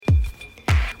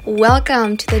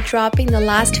Welcome to the Dropping the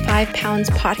Last 5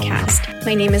 Pounds podcast.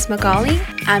 My name is Magali,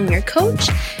 I'm your coach,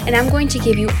 and I'm going to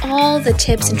give you all the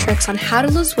tips and tricks on how to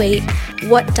lose weight,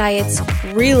 what diets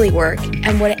really work,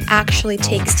 and what it actually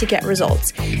takes to get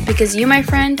results. Because you, my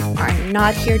friend, are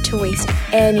not here to waste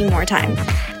any more time.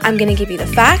 I'm going to give you the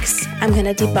facts, I'm going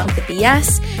to debunk the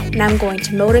BS, and I'm going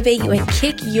to motivate you and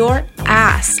kick your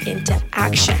ass into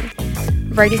action.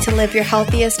 Ready to live your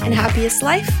healthiest and happiest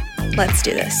life? Let's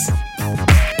do this.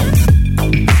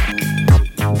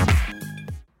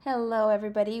 Hello,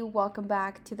 everybody. Welcome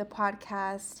back to the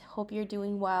podcast. Hope you're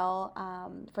doing well.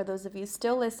 For those of you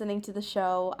still listening to the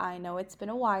show, I know it's been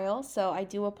a while, so I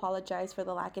do apologize for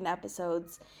the lack in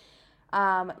episodes.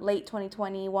 Late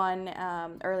 2021,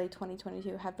 early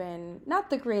 2022 have been not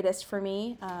the greatest for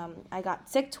me. I got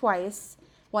sick twice,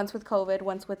 once with COVID,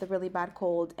 once with a really bad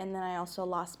cold, and then I also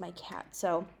lost my cat.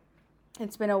 So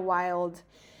it's been a wild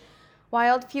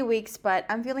few weeks, but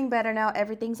I'm feeling better now.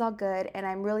 Everything's all good, and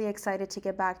I'm really excited to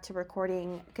get back to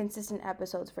recording consistent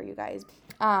episodes for you guys.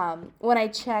 When I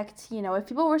checked, if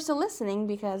people were still listening,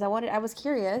 because I was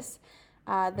curious,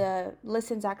 the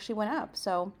listens actually went up.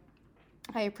 So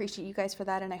I appreciate you guys for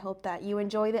that, and I hope that you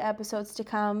enjoy the episodes to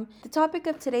come. The topic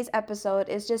of today's episode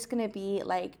is just going to be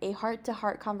like a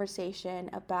heart-to-heart conversation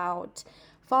about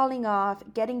falling off,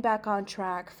 getting back on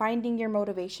track, finding your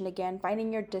motivation again,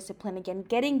 finding your discipline again,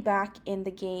 getting back in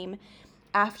the game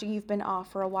after you've been off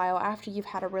for a while, after you've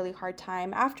had a really hard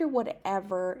time, after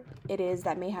whatever it is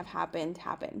that may have happened.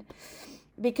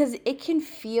 Because it can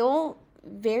feel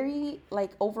very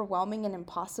overwhelming and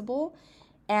impossible.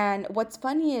 And what's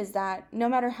funny is that no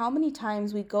matter how many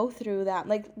times we go through that,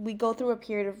 we go through a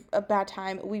period of a bad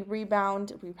time, we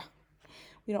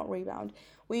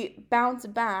bounce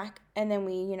back, and then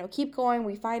we, keep going,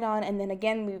 we fight on, and then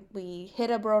again, we hit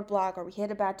a roadblock or we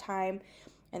hit a bad time,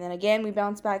 and then again, we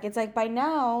bounce back. It's like by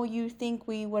now, you think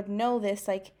we would know this,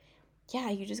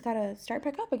 you just gotta start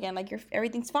back up again,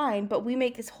 everything's fine, but we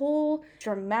make this whole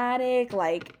dramatic,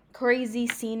 crazy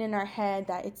scene in our head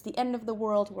that it's the end of the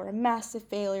world, we're a massive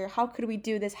failure, how could we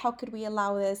do this, how could we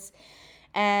allow this,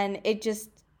 and it just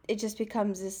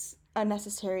becomes this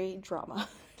unnecessary drama.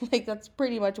 That's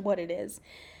pretty much what it is.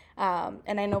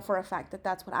 And I know for a fact that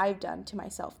that's what I've done to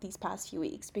myself these past few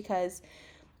weeks, because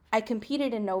I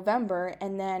competed in November,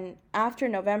 and then after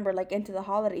November, into the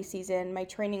holiday season, my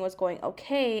training was going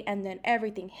okay, and then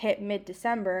everything hit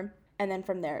mid-December, and then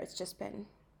from there, it's just been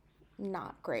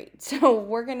not great. So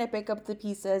we're going to pick up the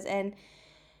pieces, and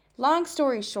long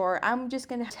story short, I'm just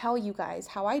going to tell you guys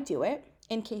how I do it,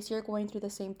 in case you're going through the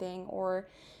same thing, or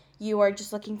you are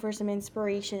just looking for some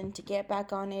inspiration to get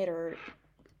back on it or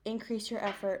increase your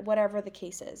effort, whatever the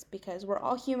case is, because we're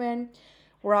all human.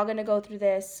 We're all going to go through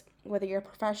this, whether you're a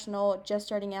professional, just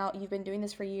starting out, you've been doing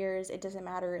this for years, it doesn't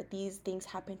matter. These things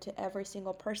happen to every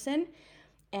single person,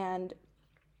 and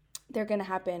they're going to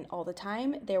happen all the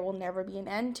time. There will never be an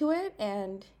end to it,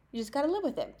 and you just got to live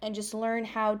with it and just learn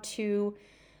how to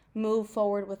move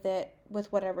forward with it,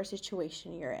 with whatever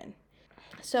situation you're in.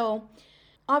 So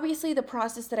obviously, the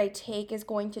process that I take is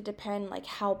going to depend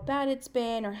how bad it's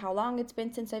been or how long it's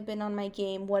been since I've been on my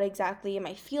game. What exactly am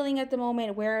I feeling at the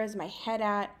moment? Where is my head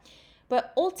at?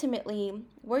 But ultimately,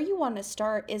 where you want to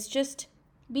start is just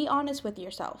be honest with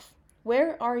yourself.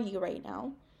 Where are you right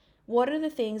now? What are the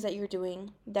things that you're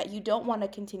doing that you don't want to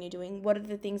continue doing? What are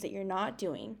the things that you're not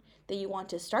doing that you want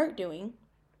to start doing?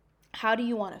 How do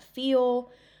you want to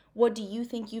feel? What do you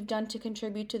think you've done to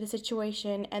contribute to the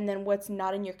situation? And then what's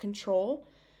not in your control?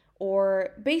 Or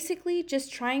basically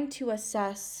just trying to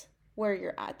assess where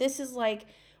you're at. This is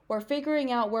we're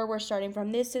figuring out where we're starting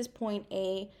from. This is point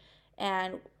A.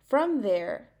 And from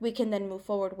there, we can then move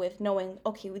forward with knowing,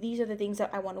 okay, well, these are the things that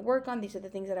I want to work on. These are the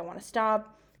things that I want to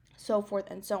stop, so forth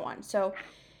and so on. So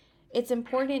it's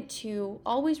important to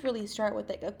always really start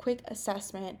with a quick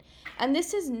assessment. And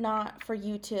this is not for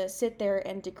you to sit there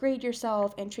and degrade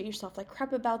yourself and treat yourself like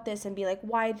crap about this and be like,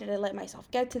 why did I let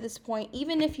myself get to this point?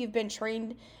 Even if you've been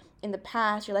trained in the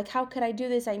past, you're like, how could I do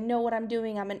this? I know what I'm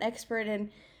doing. I'm an expert.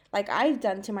 And I've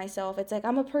done to myself, it's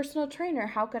I'm a personal trainer.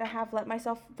 How could I have let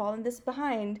myself fall in this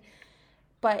behind?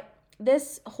 But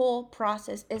this whole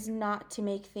process is not to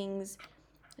make things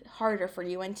harder for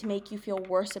you and to make you feel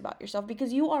worse about yourself,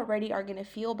 because you already are going to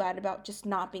feel bad about just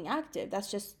not being active.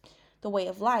 That's just the way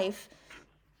of life.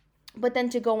 But then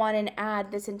to go on and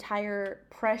add this entire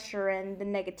pressure and the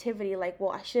negativity,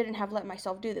 well, I shouldn't have let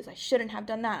myself do this. I shouldn't have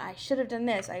done that. I should have done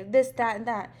this, that, and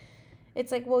that.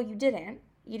 It's well, you didn't.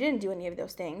 You didn't do any of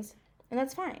those things, and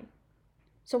that's fine.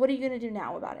 So what are you going to do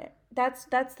now about it? That's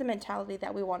the mentality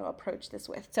that we want to approach this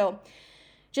with. So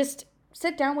just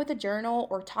sit down with a journal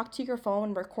or talk to your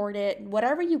phone, record it,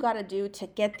 whatever you got to do to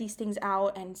get these things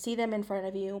out and see them in front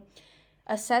of you.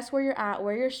 Assess where you're at,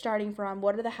 where you're starting from,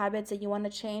 what are the habits that you want to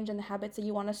change and the habits that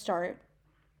you want to start,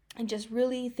 and just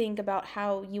really think about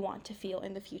how you want to feel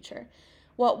in the future.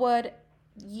 What would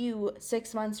you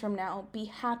 6 months from now be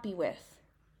happy with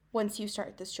once you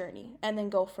start this journey, and then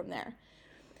go from there.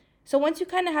 So once you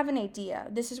kind of have an idea,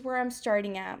 this is where I'm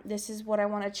starting at, this is what I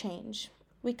want to change,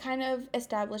 we kind of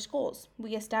establish goals.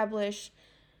 We establish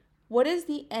what is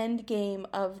the end game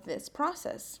of this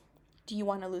process. Do you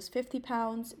want to lose 50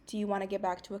 pounds? Do you want to get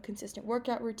back to a consistent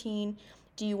workout routine?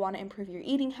 Do you want to improve your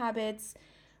eating habits?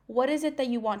 What is it that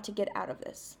you want to get out of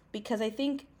this? Because I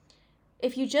think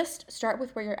if you just start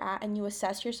with where you're at and you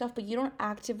assess yourself, but you don't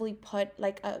actively put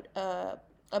like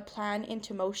a plan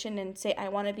into motion and say, I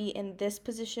want to be in this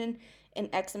position in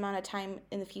X amount of time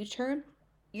in the future,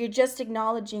 you're just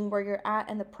acknowledging where you're at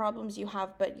and the problems you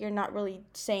have, but you're not really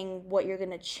saying what you're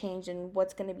going to change and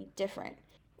what's going to be different.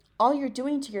 All you're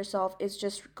doing to yourself is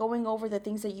just going over the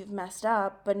things that you've messed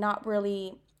up, but not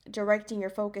really directing your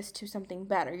focus to something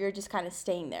better. You're just kind of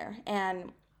staying there.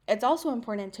 And it's also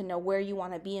important to know where you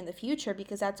want to be in the future,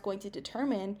 because that's going to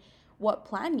determine what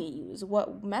plan you use,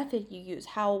 what method you use,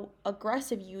 how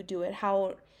aggressive you do it,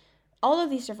 how all of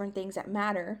these different things that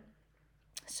matter.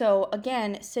 So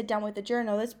again, sit down with a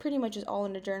journal. That's pretty much is all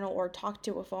in a journal, or talk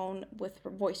to a phone with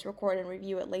voice record and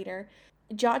review it later.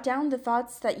 Jot down the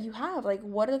thoughts that you have. Like,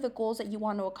 what are the goals that you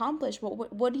want to accomplish?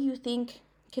 What do you think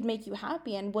could make you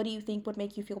happy, and what do you think would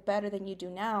make you feel better than you do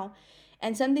now?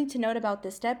 And something to note about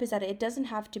this step is that it doesn't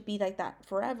have to be like that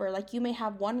forever. Like, you may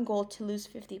have one goal to lose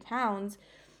 50 pounds,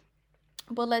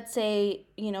 but let's say,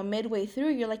 midway through,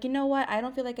 you're like, you know what? I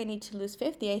don't feel like I need to lose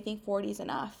 50. I think 40 is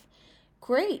enough.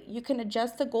 Great. You can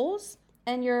adjust the goals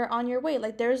and you're on your way.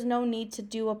 Like, there's no need to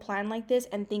do a plan like this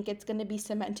and think it's going to be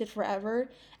cemented forever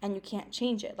and you can't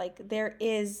change it. Like, there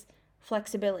is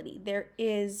flexibility. There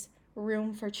is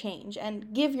room for change,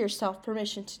 and give yourself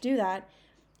permission to do that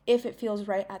if it feels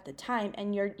right at the time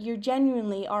and you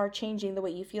genuinely are changing the way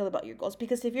you feel about your goals.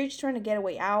 Because if you're just trying to get a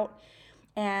way out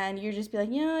and you're just be like,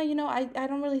 yeah, I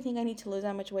don't really think I need to lose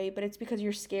that much weight, but it's because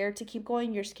you're scared to keep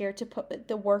going, you're scared to put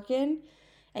the work in,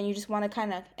 and you just want to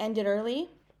kind of end it early,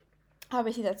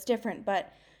 obviously that's different.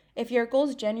 But if your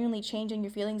goals genuinely change and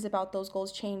your feelings about those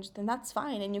goals change, then that's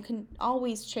fine, and you can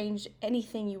always change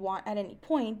anything you want at any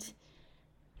point.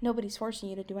 Nobody's forcing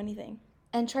you to do anything.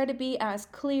 And try to be as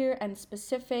clear and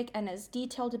specific and as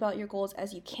detailed about your goals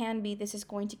as you can be. This is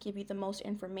going to give you the most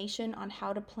information on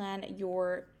how to plan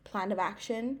your plan of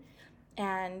action,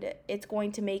 and it's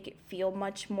going to make it feel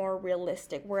much more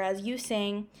realistic. Whereas you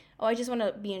saying, oh, I just want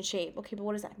to be in shape. Okay, but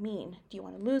what does that mean? Do you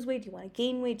want to lose weight? Do you want to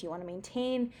gain weight? Do you want to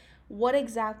maintain? What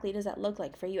exactly does that look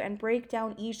like for you? And break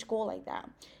down each goal like that.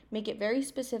 Make it very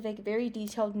specific, very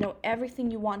detailed. Know everything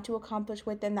you want to accomplish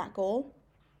within that goal,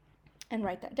 and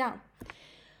write that down.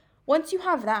 Once you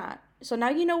have that, so now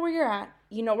you know where you're at,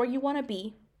 you know where you want to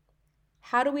be.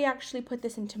 How do we actually put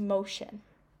this into motion?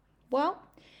 Well,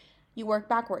 you work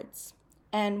backwards.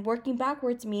 And working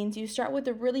backwards means you start with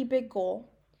a really big goal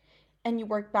and you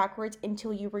work backwards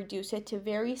until you reduce it to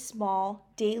very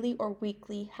small daily or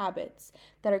weekly habits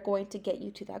that are going to get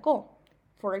you to that goal.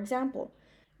 For example,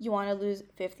 you want to lose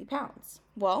 50 pounds.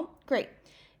 Well, great.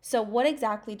 So what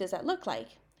exactly does that look like?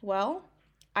 Well,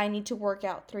 I need to work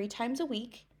out 3 times a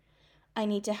week. I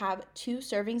need to have 2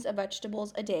 servings of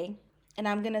vegetables a day. And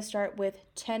I'm going to start with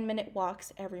 10-minute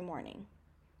walks every morning.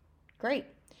 Great.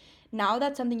 Now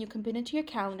that's something you can put into your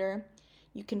calendar.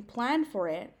 You can plan for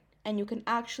it, and you can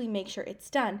actually make sure it's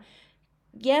done.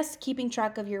 Yes, keeping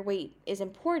track of your weight is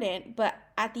important, but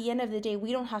at the end of the day,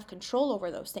 we don't have control over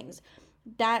those things.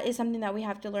 That is something that we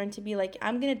have to learn to be like,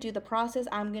 I'm going to do the process,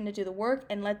 I'm going to do the work,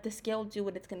 and let the scale do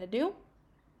what it's going to do.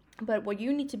 But what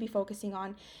you need to be focusing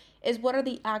on is what are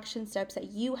the action steps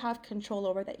that you have control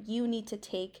over, that you need to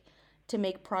take to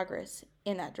make progress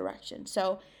in that direction.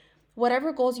 So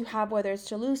whatever goals you have, whether it's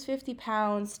to lose 50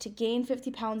 pounds, to gain 50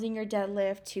 pounds in your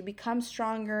deadlift, to become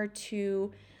stronger,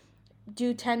 to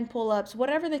do 10 pull-ups,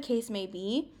 whatever the case may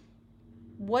be,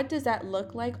 what does that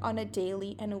look like on a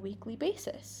daily and a weekly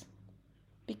basis?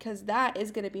 Because that is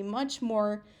going to be much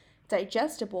more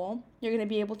digestible. You're going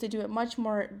to be able to do it much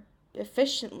more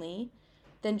efficiently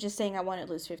than just saying I want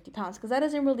to lose 50 pounds, because that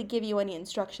doesn't really give you any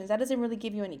instructions. That doesn't really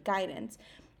give you any guidance.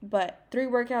 But 3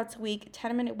 workouts a week,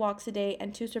 10-minute walks a day,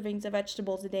 and 2 servings of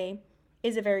vegetables a day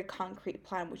is a very concrete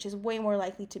plan, which is way more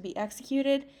likely to be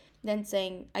executed than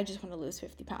saying I just want to lose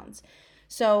 50 pounds.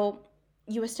 So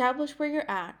you establish where you're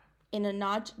at in a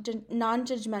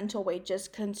non-judgmental way,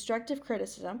 just constructive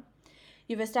criticism.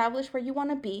 You've established where you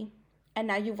want to be, And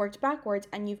now you've worked backwards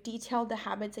and you've detailed the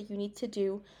habits that you need to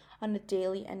do on a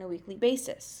daily and a weekly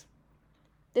basis.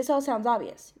 This all sounds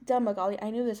obvious. Duh, Magali, I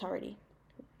knew this already.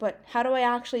 But how do I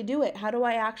actually do it? How do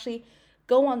I actually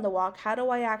go on the walk? How do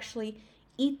I actually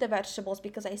eat the vegetables?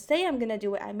 Because I say I'm going to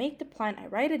do it. I make the plan. I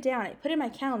write it down. I put it in my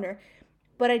calendar,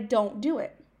 but I don't do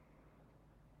it.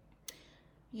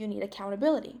 You need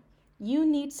accountability. You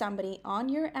need somebody on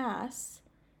your ass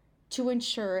to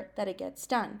ensure that it gets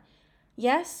done.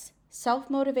 Yes,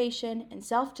 self-motivation and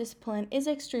self-discipline is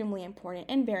extremely important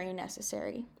and very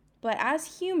necessary. But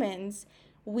as humans,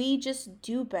 we just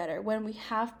do better when we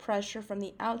have pressure from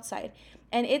the outside.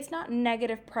 And it's not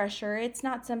negative pressure. It's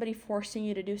not somebody forcing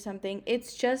you to do something.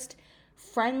 It's just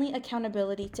friendly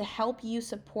accountability to help you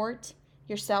support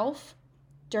yourself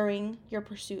during your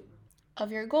pursuit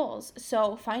of your goals.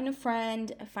 So find a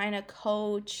friend, find a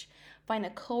coach, find a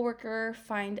coworker,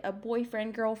 find a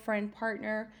boyfriend, girlfriend,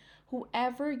 partner,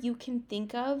 whoever you can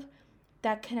think of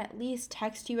that can at least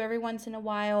text you every once in a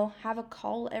while, have a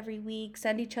call every week,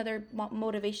 send each other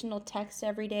motivational texts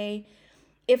every day.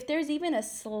 If there's even a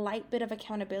slight bit of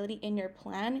accountability in your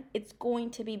plan, it's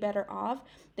going to be better off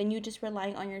than you just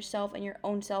relying on yourself and your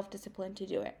own self-discipline to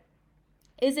do it.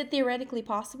 Is it theoretically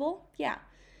possible? Yeah.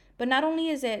 But not only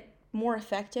is it more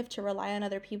effective to rely on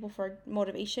other people for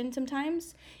motivation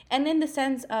sometimes, and in the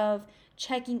sense of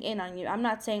checking in on you. I'm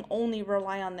not saying only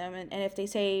rely on them, and if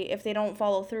they don't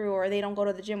follow through or they don't go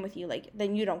to the gym with you, like,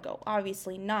 then you don't go.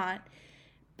 Obviously not.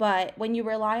 But when you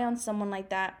rely on someone like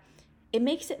that, it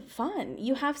makes it fun.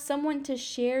 You have someone to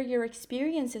share your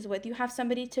experiences with. You have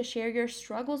somebody to share your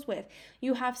struggles with.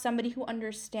 You have somebody who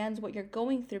understands what you're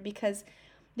going through, because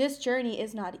this journey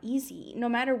is not easy. No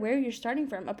matter where you're starting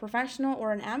from, a professional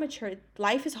or an amateur,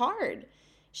 life is hard.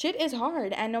 Shit is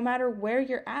hard. And no matter where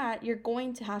you're at, you're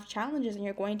going to have challenges and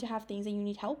you're going to have things that you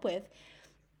need help with.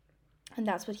 And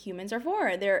that's what humans are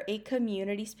for. They're a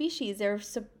community species.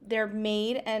 They're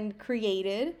made and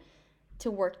created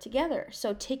to work together.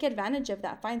 So take advantage of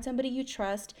that. Find somebody you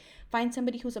trust. Find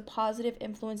somebody who's a positive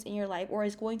influence in your life or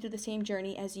is going through the same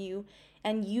journey as you,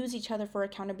 and use each other for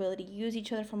accountability. Use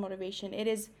each other for motivation. It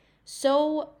is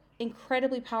so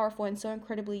incredibly powerful and so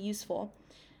incredibly useful.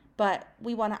 But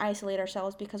we want to isolate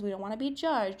ourselves because we don't want to be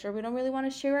judged, or we don't really want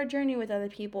to share our journey with other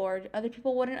people, or other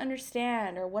people wouldn't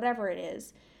understand, or whatever it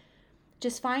is.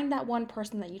 Just find that one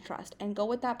person that you trust and go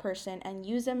with that person and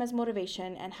use them as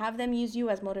motivation and have them use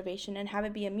you as motivation, and have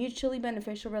it be a mutually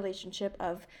beneficial relationship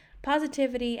of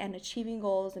positivity and achieving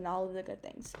goals and all of the good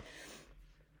things.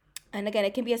 And again,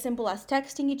 it can be as simple as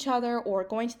texting each other or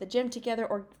going to the gym together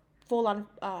or full on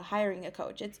hiring a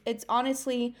coach. It's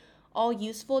honestly all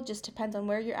useful. It just depends on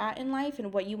where you're at in life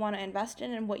and what you want to invest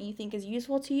in and what you think is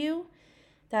useful to you.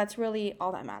 That's really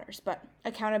all that matters. But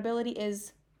accountability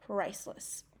is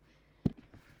priceless.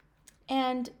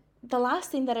 And the last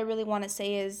thing that I really want to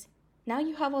say is, now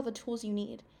you have all the tools you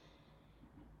need.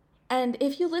 And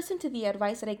if you listen to the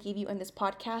advice that I gave you in this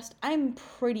podcast, I'm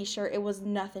pretty sure it was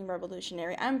nothing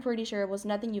revolutionary. I'm pretty sure it was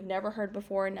nothing you've never heard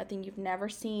before, nothing you've never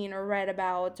seen or read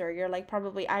about, or you're like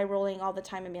probably eye rolling all the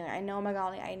time and being like, I know,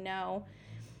 Magali, I know.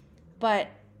 But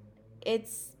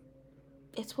it's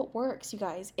what works, you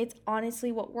guys. It's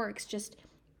honestly what works. Just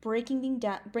breaking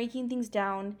things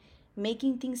down,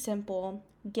 making things simple,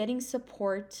 getting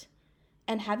support,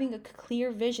 and having a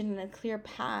clear vision and a clear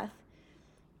path.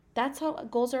 That's how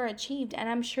goals are achieved. And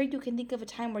I'm sure you can think of a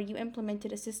time where you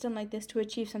implemented a system like this to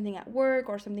achieve something at work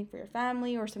or something for your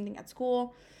family or something at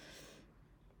school.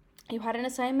 You had an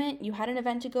assignment, you had an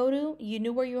event to go to, you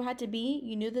knew where you had to be,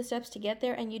 you knew the steps to get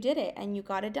there, and you did it, and you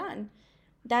got it done.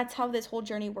 That's how this whole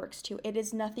journey works too. It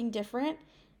is nothing different.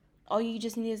 All you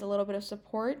just need is a little bit of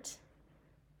support,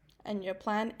 and your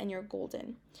plan, and you're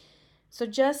golden. So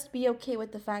just be okay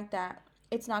with the fact that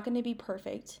it's not going to be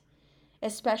perfect,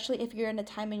 especially if you're in a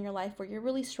time in your life where you're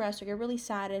really stressed or you're really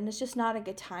sad and it's just not a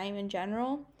good time in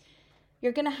general.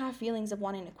 You're going to have feelings of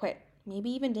wanting to quit, maybe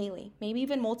even daily, maybe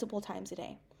even multiple times a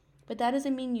day. But that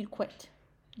doesn't mean you quit.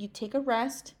 You take a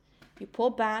rest, you pull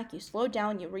back, you slow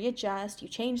down, you readjust, you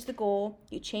change the goal,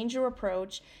 you change your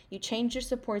approach, you change your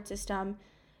support system,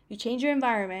 you change your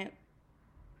environment,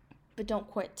 but don't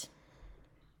quit.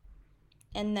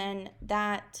 And then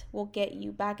that will get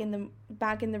you back in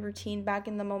the routine, back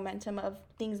in the momentum of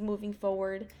things moving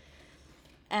forward.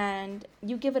 And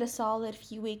you give it a solid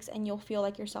few weeks and you'll feel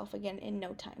like yourself again in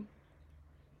no time.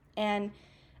 And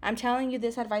I'm telling you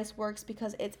this advice works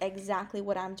because it's exactly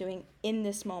what I'm doing in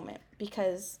this moment.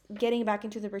 Because getting back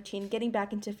into the routine, getting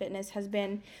back into fitness has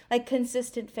been like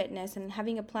consistent fitness, and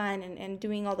having a plan and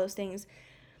doing all those things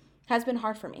has been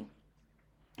hard for me.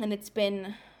 And it's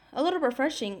been a little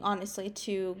refreshing, honestly,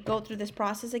 to go through this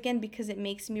process again, because it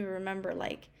makes me remember,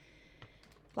 like,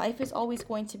 life is always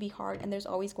going to be hard and there's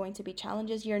always going to be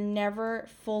challenges. You never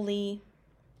fully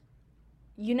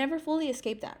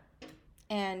escape that.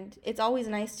 And it's always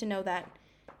nice to know that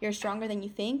you're stronger than you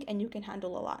think and you can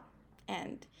handle a lot.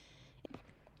 And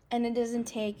it doesn't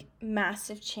take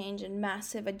massive change and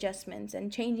massive adjustments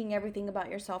and changing everything about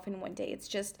yourself in one day. It's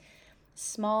just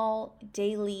small,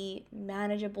 daily,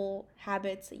 manageable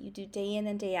habits that you do day in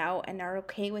and day out and are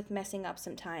okay with messing up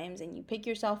sometimes. And you pick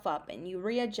yourself up and you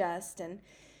readjust and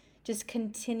just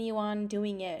continue on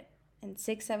doing it. And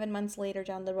 6-7 months later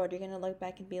down the road, you're going to look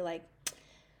back and be like,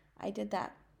 I did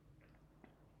that.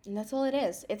 And that's all it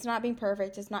is. It's not being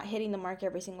perfect. It's not hitting the mark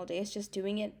every single day. It's just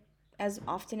doing it as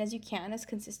often as you can, as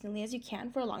consistently as you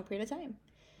can for a long period of time.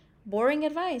 Boring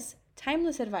advice,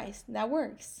 timeless advice, that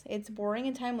works. It's boring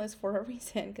and timeless for a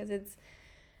reason, because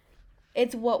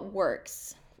it's what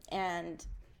works. And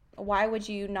why would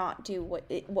you not do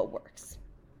what works?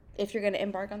 If you're going to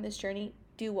embark on this journey,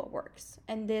 do what works.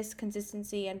 And this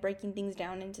consistency and breaking things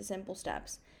down into simple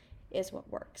steps is what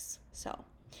works. So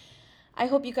I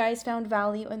hope you guys found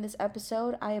value in this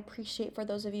episode. I appreciate for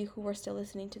those of you who are still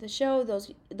listening to the show,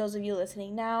 those of you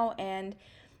listening now, and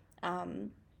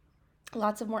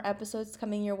lots of more episodes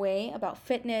coming your way about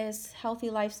fitness, healthy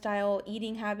lifestyle,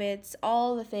 eating habits,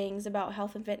 all the things about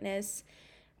health and fitness.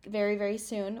 Very, very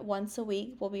soon, once a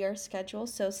week will be our schedule,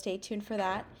 so stay tuned for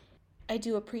that. I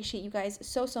do appreciate you guys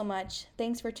so, so much.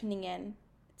 Thanks for tuning in.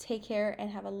 Take care and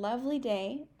have a lovely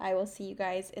day. I will see you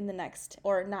guys in the next,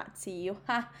 or not see you.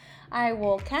 I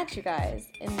will catch you guys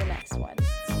in the next one.